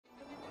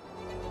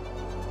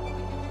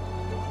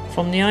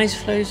From the ice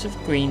floes of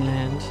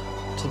Greenland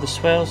to the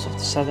swells of the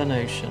Southern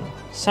Ocean,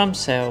 some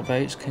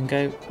sailboats can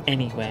go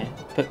anywhere,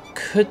 but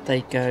could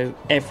they go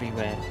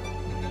everywhere?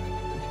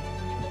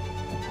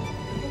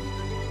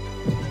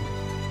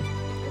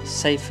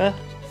 Safer,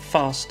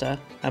 faster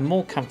and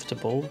more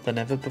comfortable than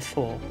ever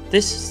before.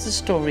 This is the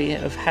story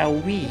of how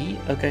we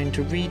are going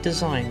to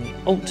redesign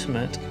the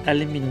ultimate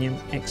aluminium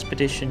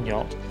expedition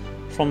yacht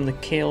from the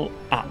keel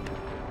up.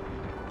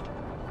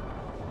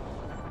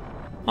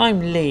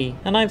 I'm Lee,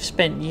 and I've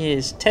spent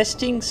years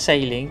testing,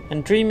 sailing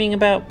and dreaming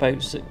about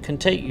boats that can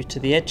take you to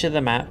the edge of the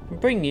map and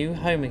bring you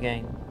home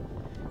again.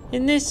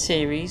 In this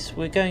series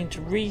we're going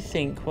to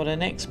rethink what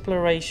an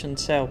exploration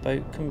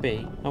sailboat can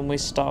be, and we're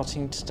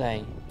starting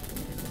today.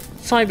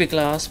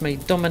 Fiberglass may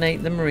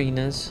dominate the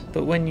marinas,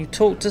 but when you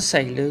talk to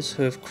sailors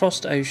who have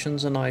crossed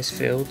oceans and ice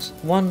fields,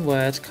 one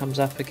word comes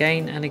up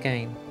again and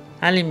again: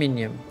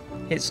 aluminium.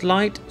 It's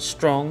light,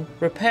 strong,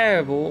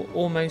 repairable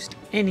almost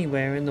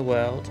anywhere in the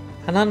world,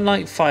 and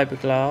unlike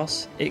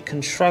fiberglass, it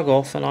can shrug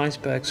off an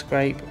iceberg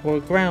scrape or a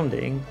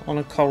grounding on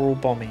a coral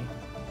bombing.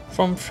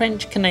 From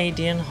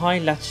French-Canadian high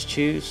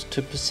latitudes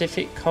to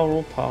Pacific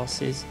coral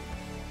passes,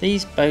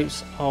 these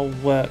boats are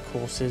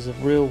workhorses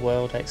of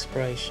real-world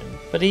exploration.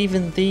 But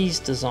even these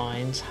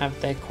designs have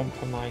their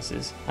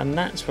compromises, and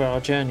that's where our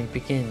journey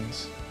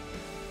begins.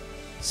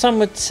 Some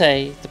would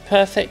say the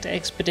perfect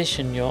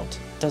expedition yacht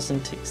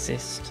doesn't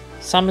exist.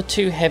 Some are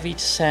too heavy to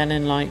sail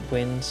in light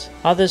winds,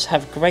 others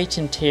have great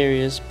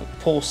interiors but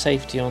poor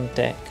safety on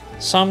deck.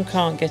 Some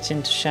can't get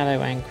into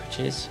shallow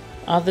anchorages,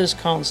 others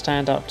can't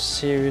stand up to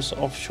serious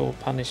offshore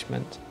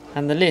punishment,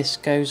 and the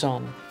list goes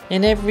on.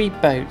 In every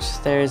boat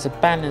there is a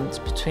balance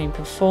between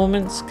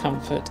performance,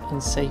 comfort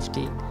and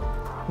safety.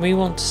 We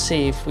want to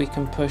see if we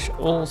can push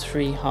all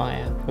three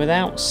higher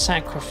without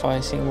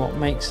sacrificing what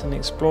makes an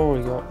explorer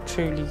yacht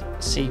truly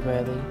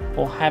seaworthy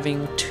or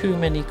having too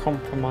many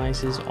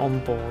compromises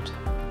on board.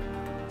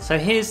 So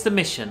here's the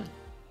mission.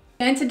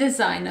 We're going to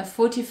design a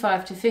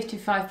 45 to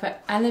 55 foot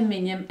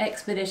aluminium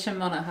expedition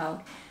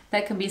monohull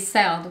that can be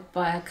sailed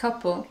by a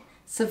couple,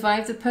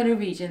 survive the polar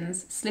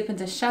regions, slip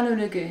into shallow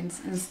lagoons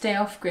and stay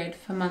off-grid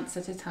for months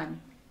at a time.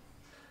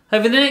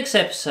 Over the next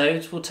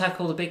episodes we'll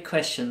tackle the big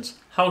questions: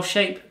 hull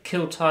shape,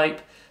 keel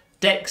type,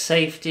 deck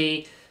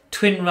safety,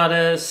 twin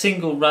rudder,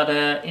 single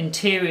rudder,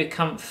 interior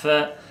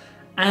comfort,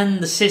 and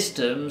the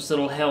systems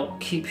that'll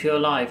help keep you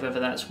alive, whether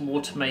that's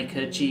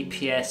watermaker,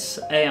 GPS,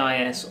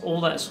 AIS,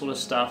 all that sort of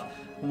stuff,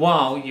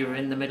 while you're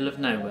in the middle of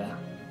nowhere.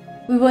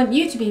 We want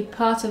you to be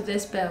part of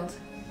this build.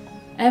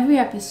 Every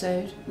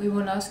episode we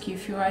will ask you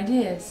for your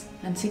ideas,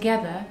 and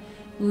together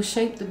we will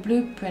shape the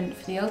blueprint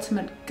for the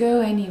ultimate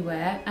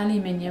go-anywhere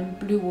aluminium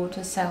blue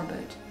water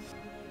sailboat.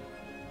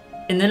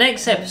 In the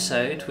next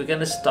episode we're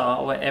going to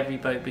start where every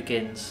boat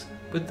begins,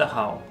 with the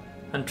hull.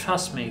 And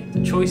trust me,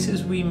 the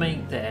choices we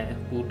make there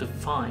will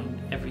define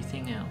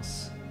everything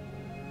else.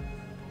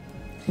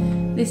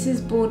 This is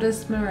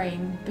Borders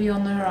Marine,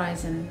 Beyond the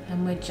Horizon,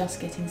 and we're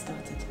just getting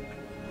started.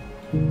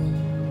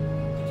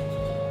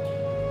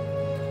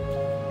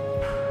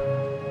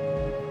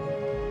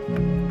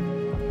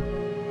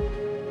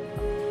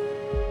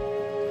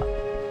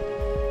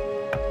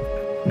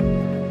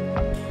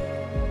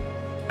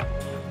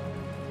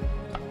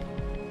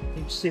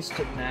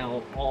 System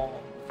now on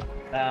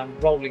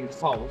rolling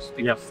hulls,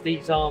 because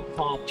these aren't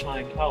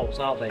part-chimed hulls,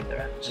 are they?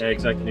 They're actually... Yeah,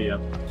 exactly, yeah.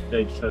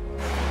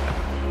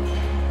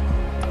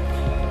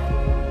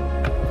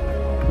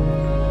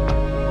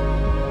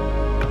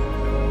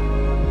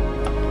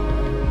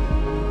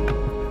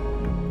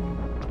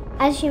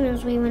 As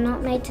humans, we were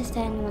not made to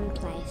stay in one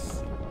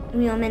place.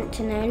 We are meant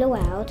to know the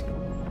world,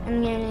 and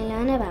we only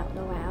learn about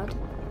the world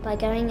by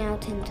going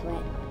out into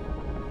it.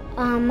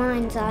 Our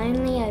minds are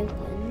only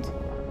opened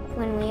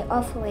when we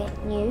offer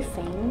it new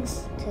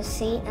things to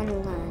see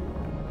and learn.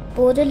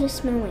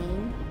 Borderless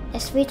Marine, a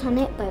sweet on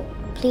it boat.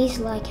 Please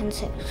like and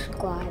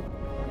subscribe.